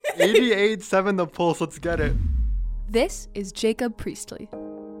88.7 the pulse. Let's get it. This is Jacob Priestley.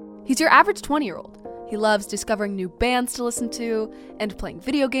 He's your average 20-year-old. He loves discovering new bands to listen to, and playing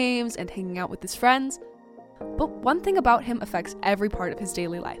video games, and hanging out with his friends. But one thing about him affects every part of his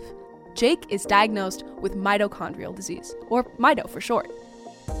daily life. Jake is diagnosed with mitochondrial disease, or mito for short.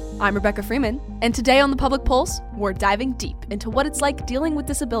 I'm Rebecca Freeman, and today on The Public Pulse, we're diving deep into what it's like dealing with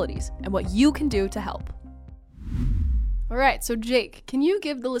disabilities and what you can do to help. All right, so Jake, can you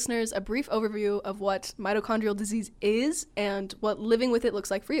give the listeners a brief overview of what mitochondrial disease is and what living with it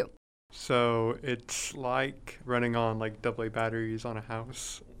looks like for you? So it's like running on like AA batteries on a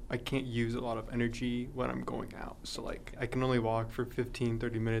house. I can't use a lot of energy when I'm going out. So like I can only walk for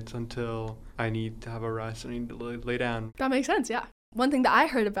 15-30 minutes until I need to have a rest. I need to lay down. That makes sense, yeah. One thing that I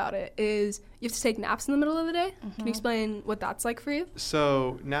heard about it is you have to take naps in the middle of the day. Can you explain what that's like for you?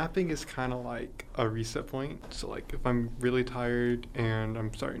 So napping is kind of like a reset point. So like if I'm really tired and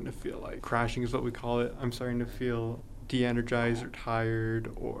I'm starting to feel like crashing is what we call it. I'm starting to feel de-energized or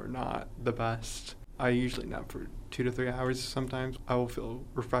tired or not the best. I usually nap for 2 to 3 hours sometimes. I will feel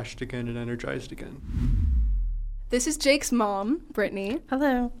refreshed again and energized again. This is Jake's mom, Brittany.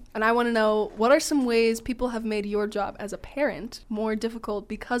 Hello. And I want to know, what are some ways people have made your job as a parent more difficult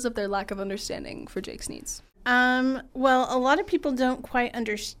because of their lack of understanding for Jake's needs? Well, a lot of people don't quite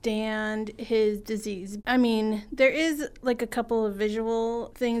understand his disease. I mean, there is like a couple of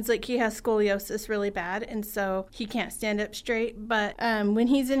visual things, like he has scoliosis really bad, and so he can't stand up straight. But when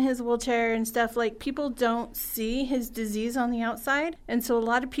he's in his wheelchair and stuff, like people don't see his disease on the outside. And so a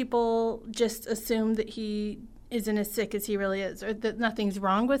lot of people just assume that he isn't as sick as he really is, or that nothing's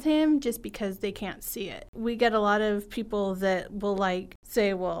wrong with him just because they can't see it. We get a lot of people that will like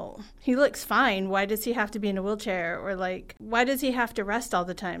say, well, he looks fine. Why does he have to be in a wheelchair? Or like, why does he have to rest all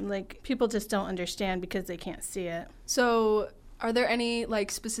the time? Like, people just don't understand because they can't see it. So are there any like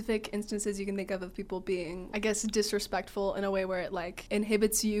specific instances you can think of people being, I guess, disrespectful in a way where it like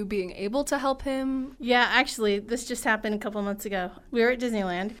inhibits you being able to help him? Yeah, actually, this just happened a couple months ago. We were at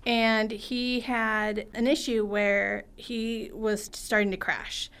Disneyland, and he had an issue where he was starting to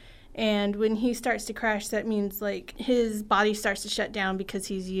crash. And when he starts to crash, that means like his body starts to shut down because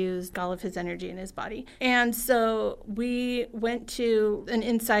he's used all of his energy in his body. And so we went to an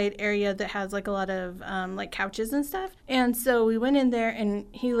inside area that has like a lot of like couches and stuff. And so we went in there and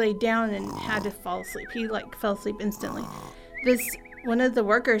he laid down and had to fall asleep. He like fell asleep instantly. One of the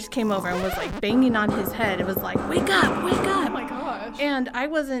workers came over and was like banging on his head. It was like, wake up, wake up. Oh my gosh. And I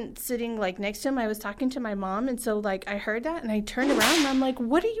wasn't sitting like next to him. I was talking to my mom. And so like I heard that and I turned around and I'm like,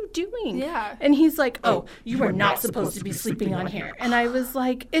 what are you doing? Yeah. And he's like, oh, you are not supposed to be sleeping on here. And I was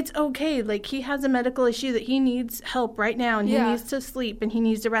like, it's okay. Like he has a medical issue that he needs help right now and he needs to sleep and he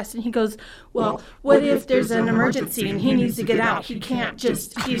needs to rest. And he goes, well, what if there's an emergency and he needs to get out? He can't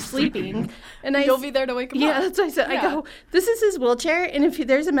just keep sleeping. And You'll be there to wake him up. Yeah, that's what I said. Yeah. I go, this is his wheelchair. And if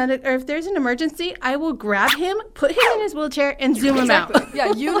there's if there's an emergency, I will grab him, put him in his wheelchair, and zoom him out.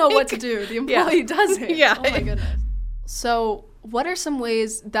 Yeah, you know what to do. The employee doesn't. Yeah. Oh my goodness. So what are some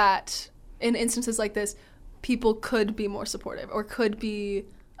ways that in instances like this, people could be more supportive or could be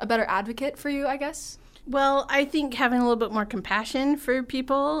a better advocate for you, I guess? Well, I think having a little bit more compassion for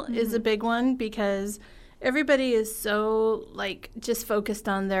people is a big one, because everybody is so, like, just focused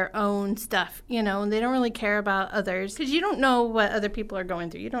on their own stuff, you know, and they don't really care about others, because you don't know what other people are going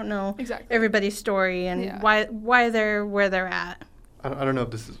through. You don't know everybody's story and why they're where they're at. I don't know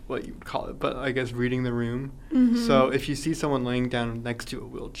if this is what you would call it, but I guess reading the room. Mm-hmm. So if you see someone laying down next to a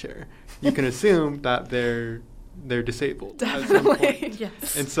wheelchair, you can assume that they're disabled. Definitely.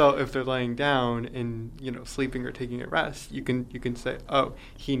 Yes. And so if they're laying down and, you know, sleeping or taking a rest, you can say, oh,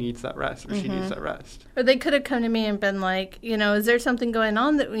 he needs that rest or she needs that rest. Or they could have come to me and been like, you know, is there something going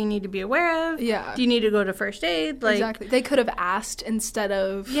on that we need to be aware of? Yeah. Do you need to go to first aid? Like, exactly. They could have asked instead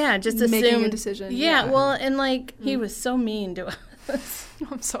of just making a decision. Yeah, well, and like he was so mean to us.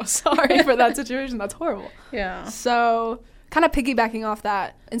 I'm so sorry for that situation. That's horrible. Yeah. So kind of piggybacking off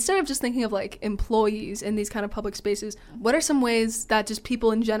that, instead of just thinking of like employees in these kind of public spaces, what are some ways that just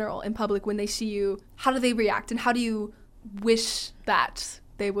people in general in public, when they see you, how do they react, and how do you wish that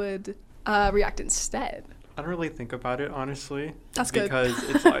they would react instead? I don't really think about it, honestly. That's good. Because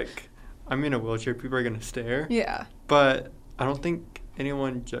it's like, I'm in a wheelchair, people are going to stare. Yeah. But I don't think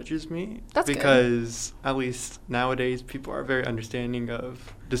anyone judges me. That's because at least nowadays people are very understanding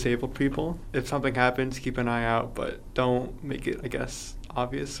of disabled people. If something happens, keep an eye out, but don't make it, I guess,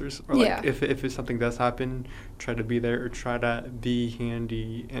 obvious or like if something does happen, try to be there or try to be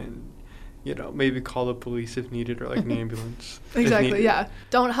handy and maybe call the police if needed or like an ambulance. Exactly, yeah.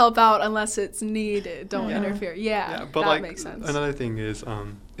 Don't help out unless it's needed. Don't interfere. Yeah, but that like, makes sense. Another thing is,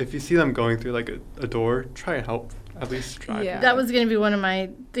 if you see them going through like a door, try and help. At least try. Yeah. That was going to be one of my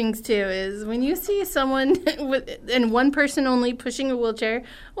things too, is when you see someone and one person only pushing a wheelchair,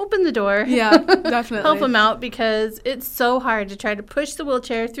 open the door. Yeah, definitely. Help them out, because it's so hard to try to push the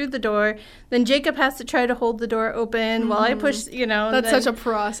wheelchair through the door. Then Jacob has to try to hold the door open while I push, That's such a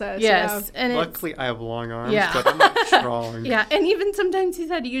process. Yes. Yeah. And luckily, I have long arms, Yeah. but I'm not strong. Yeah, and even sometimes he's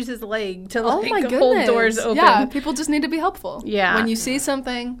had to use his leg to Oh my goodness. hold doors open. Yeah, people just need to be helpful. Yeah. When you see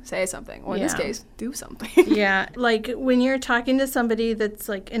something, say something. Or in this case, do something. Yeah, like when you're talking to somebody that's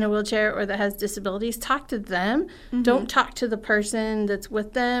like in a wheelchair or that has disabilities, talk to them. Don't talk to the person that's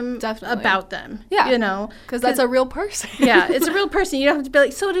with them about them. Yeah. Because that's a real person. Yeah, it's a real person. You don't have to be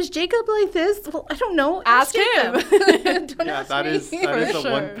like, so does Jacob like this? Well, I don't know. Ask Jacob. him. Don't ask that me. is the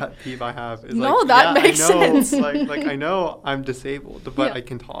sure. one pet peeve I have. Is No, like, that makes I know, sense. like I know I'm disabled, but I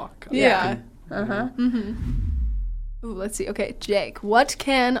can talk. Yeah. Ooh, let's see. Okay, Jake, what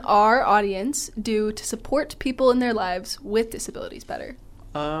can our audience do to support people in their lives with disabilities better?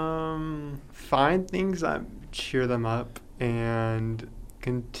 Find things that cheer them up and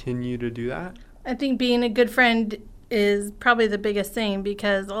continue to do that. I think being a good friend is probably the biggest thing,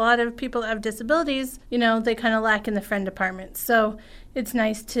 because a lot of people that have disabilities, they kind of lack in the friend department. So it's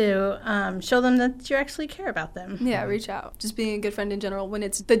nice to show them that you actually care about them. Yeah, reach out. Just being a good friend in general. When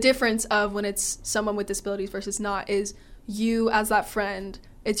it's the difference of when it's someone with disabilities versus not is you as that friend,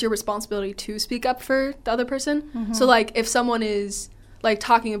 it's your responsibility to speak up for the other person. So like if someone is like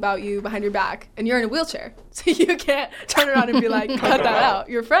talking about you behind your back and you're in a wheelchair, so you can't turn around and be like, cut that out.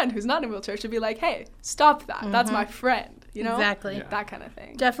 Your friend who's not in a wheelchair should be like, hey, stop that. That's my friend. Exactly. Yeah. That kind of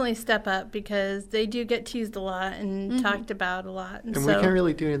thing. Definitely step up, because they do get teased a lot and talked about a lot. And we can't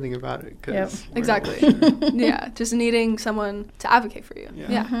really do anything about it. Exactly. Yeah, just needing someone to advocate for you.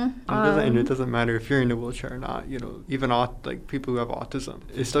 Yeah. And it doesn't matter if you're in a wheelchair or not. Even like people who have autism,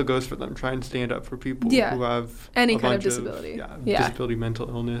 it still goes for them. Try and stand up for people who have any a kind of bunch disability. Disability, mental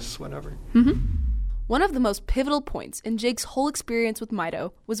illness, whatever. One of the most pivotal points in Jake's whole experience with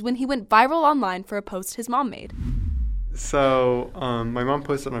Mido was when he went viral online for a post his mom made. So my mom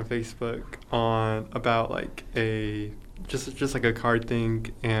posted on Facebook about like just like a card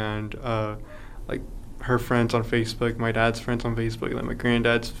thing, and like her friends on Facebook, my dad's friends on Facebook, and then my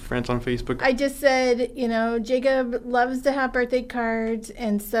granddad's friends on Facebook. I just said, Jacob loves to have birthday cards,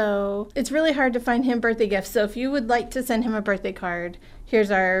 and so it's really hard to find him birthday gifts. So if you would like to send him a birthday card,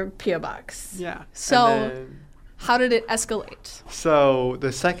 here's our P.O. box. Yeah. So how did it escalate? So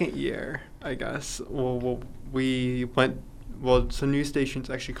the second year, I guess, we went. Well, some news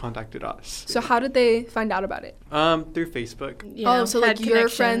stations actually contacted us. So how did they find out about it? Through Facebook. So like your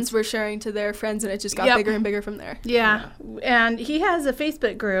friends were sharing to their friends, and it just got bigger and bigger from there. Yeah. And he has a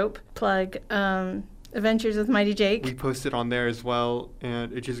Facebook group, plug, Adventures with Mighty Jake. We posted on there as well,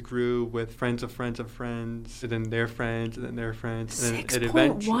 and it just grew with friends of friends of friends, and then their friends, and then their friends.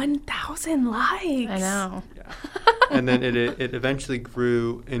 6.1 thousand likes. I know. Yeah. And then it eventually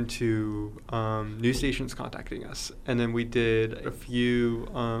grew into news stations contacting us. And then we did a few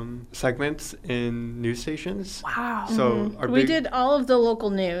segments in news stations. Wow. So we did all of the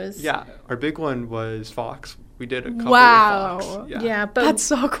local news. Yeah. Our big one was Fox. We did a couple of Fox. Yeah, but that's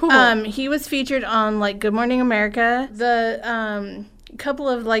so cool. He was featured on like Good Morning America. The couple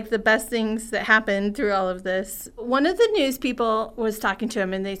of like the best things that happened through all of this. One of the news people was talking to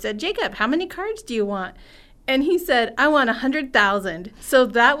him, and they said, "Jacob, how many cards do you want?" And he said, "I want 100,000." So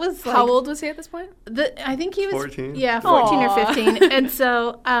that was like, how old was he at this point? I think he was 14. Yeah, 14 or 15. And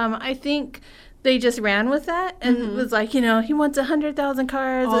so I think they just ran with that and was like, he wants 100,000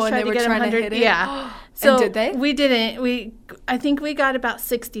 cards. Let's try to get him 100. Yeah. So and did they? We didn't. I think we got about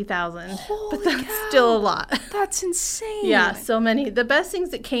 60,000. But that's still a lot. That's insane. Yeah, so many. The best things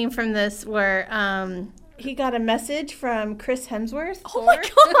that came from this were he got a message from Chris Hemsworth. Oh my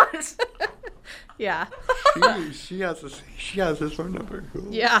gosh. Yeah. She has his phone number. Cool.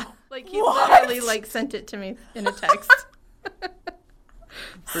 Yeah. Like he literally like sent it to me in a text.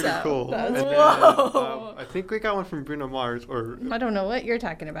 Pretty cool. That was whoa. I think we got one from Bruno Mars, or I don't know what you're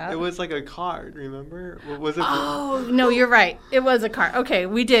talking about. it was like a card. Remember? Was it? Oh no, you're right. It was a card. Okay,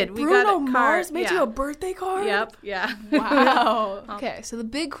 we did. We got a Bruno card. Mars made you a birthday card? Yep. Yeah. Wow. Okay, so the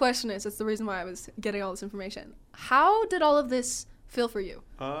big question is, that's the reason why I was getting all this information. How did all of this feel for you?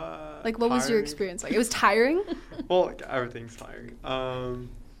 Like, what was your experience like? It was tiring? Well, like, everything's tiring.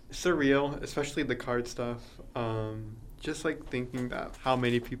 Surreal, especially the card stuff. Just like thinking that how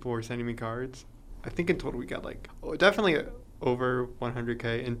many people were sending me cards. I think in total we got like definitely over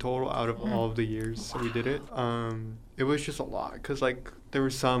 100K in total out of all of the years we did it. It was just a lot because like there were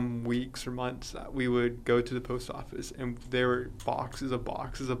some weeks or months that we would go to the post office and there were boxes of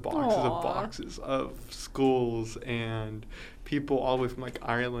schools and people all the way from like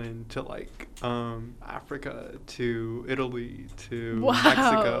Ireland to like Africa to Italy to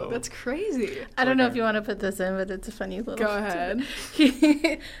Mexico. That's crazy. I don't know if you want to put this in, but it's a funny little. Go ahead.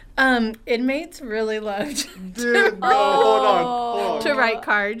 Inmates really loved Dude, no, hold on. to write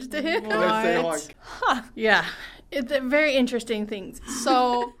cards to him. When I say like, Yeah. It's very interesting things.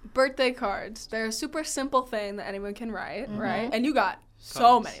 So, birthday cards. They're a super simple thing that anyone can write, right? And you got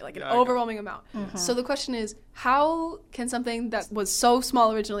so many, like an overwhelming amount. So the question is, how can something that was so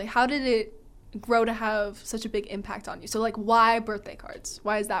small originally, how did it grow to have such a big impact on you? So, like, why birthday cards?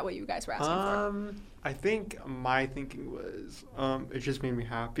 Why is that what you guys were asking for? I think my thinking was it just made me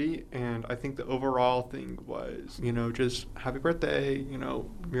happy, and I think the overall thing was, you know, just happy birthday, you know,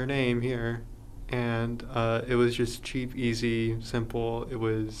 your name here. And it was just cheap, easy, simple. It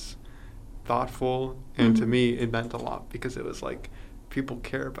was thoughtful, and to me, it meant a lot because it was like people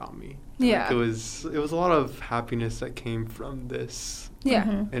care about me. Yeah, like, it was a lot of happiness that came from this. Yeah,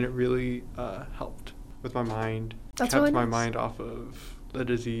 and it really helped with my mind. That's kept really my nice. mind off of the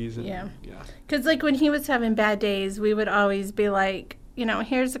disease. And, yeah. Because like when he was having bad days, we would always be like, you know,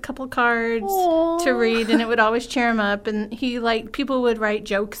 here's a couple cards to read, and it would always cheer him up. And he, like, people would write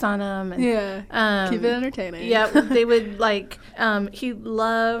jokes on him. And, keep it entertaining. Yeah, they would, like, he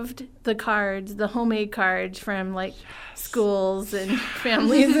loved the cards, the homemade cards from, like, schools and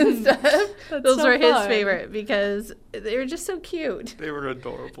families and stuff. Those so were his fun. favorite because they were just so cute. They were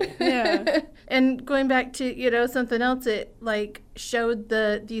adorable. Yeah. And going back to, you know, something else, it, like, showed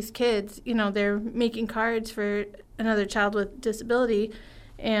these kids, you know, they're making cards for another child with disability,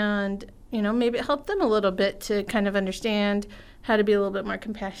 and, you know, maybe it helped them a little bit to kind of understand how to be a little bit more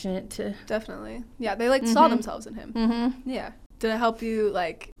compassionate to. Definitely. Yeah, they, like, saw themselves in him. Yeah. Did it help you,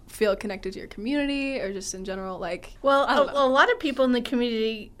 like, feel connected to your community or just in general, like, Well, I don't know. a lot of people in the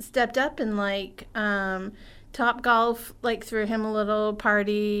community stepped up and, like, Topgolf, like, threw him a little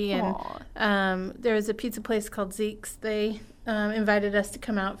party, and there was a pizza place called Zeke's. They invited us to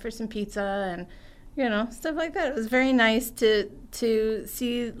come out for some pizza and, you know, stuff like that. It was very nice to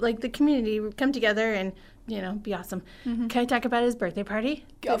see, like, the community come together and, you know, be awesome. Can I talk about his birthday party?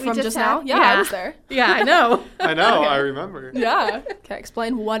 From just now? Yeah, I was there. Yeah, I know. I know, I remember. Yeah. Okay,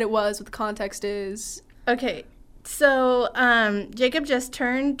 explain what it was, what the context is. Okay, so Jacob just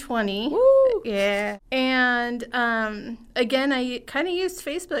turned 20. Woo! Yeah. And again, I kind of used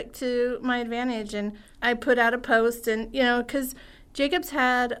Facebook to my advantage, and I put out a post, and, you know, because Jacob's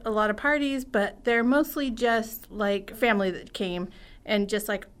had a lot of parties, but they're mostly just, like, family that came and just,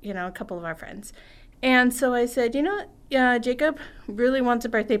 like, you know, a couple of our friends. And so I said, you know what? Yeah, Jacob really wants a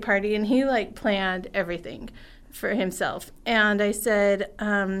birthday party, and he, like, planned everything for himself. And I said,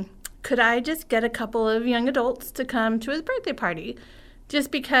 could I just get a couple of young adults to come to his birthday party?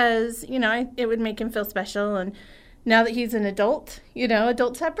 Just because, you know, it would make him feel special. And now that he's an adult, you know,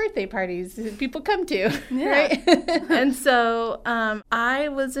 adults have birthday parties people come to, right? And so I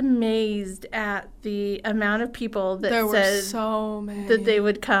was amazed at the amount of people that said so many that they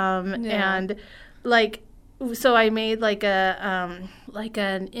would come. And, like, so I made, like, an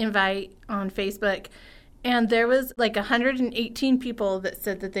invite on Facebook, and there was, like, 118 people that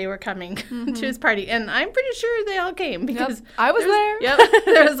said that they were coming to his party. And I'm pretty sure they all came because I was there. Yep,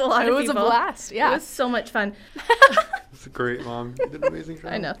 there was a lot of people. It was a blast, yeah. It was so much fun. It's great, Mom. You did an amazing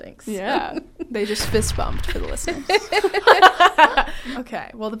job. I know, thanks. Yeah. They just fist bumped for the listeners. Okay,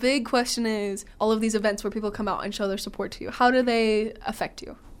 well, the big question is, all of these events where people come out and show their support to you, how do they affect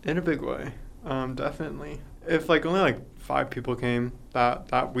you? In a big way, definitely. If, like, only, like, 5 people came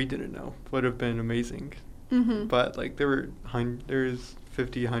that we didn't know would have been amazing. But, like, there's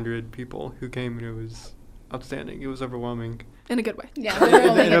 50, 100 people who came, and it was outstanding. It was overwhelming. In a good way. Yeah,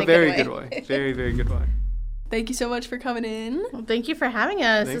 in a very good way. Very, very good way. Thank you so much for coming in. Well, thank you for having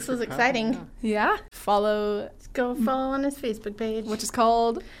us. Thanks This was for exciting. having me. Yeah. Follow, Let's go follow on his Facebook page. which is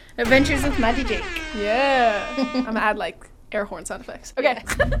called... Adventures with Mighty Jake. Yeah. I'm going to add, like, air horn sound effects. Okay.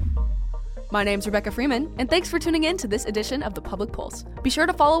 My name's Rebecca Freeman, and thanks for tuning in to this edition of The Public Pulse. Be sure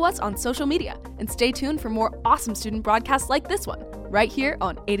to follow us on social media, and stay tuned for more awesome student broadcasts like this one, right here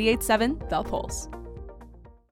on 88.7 The Pulse.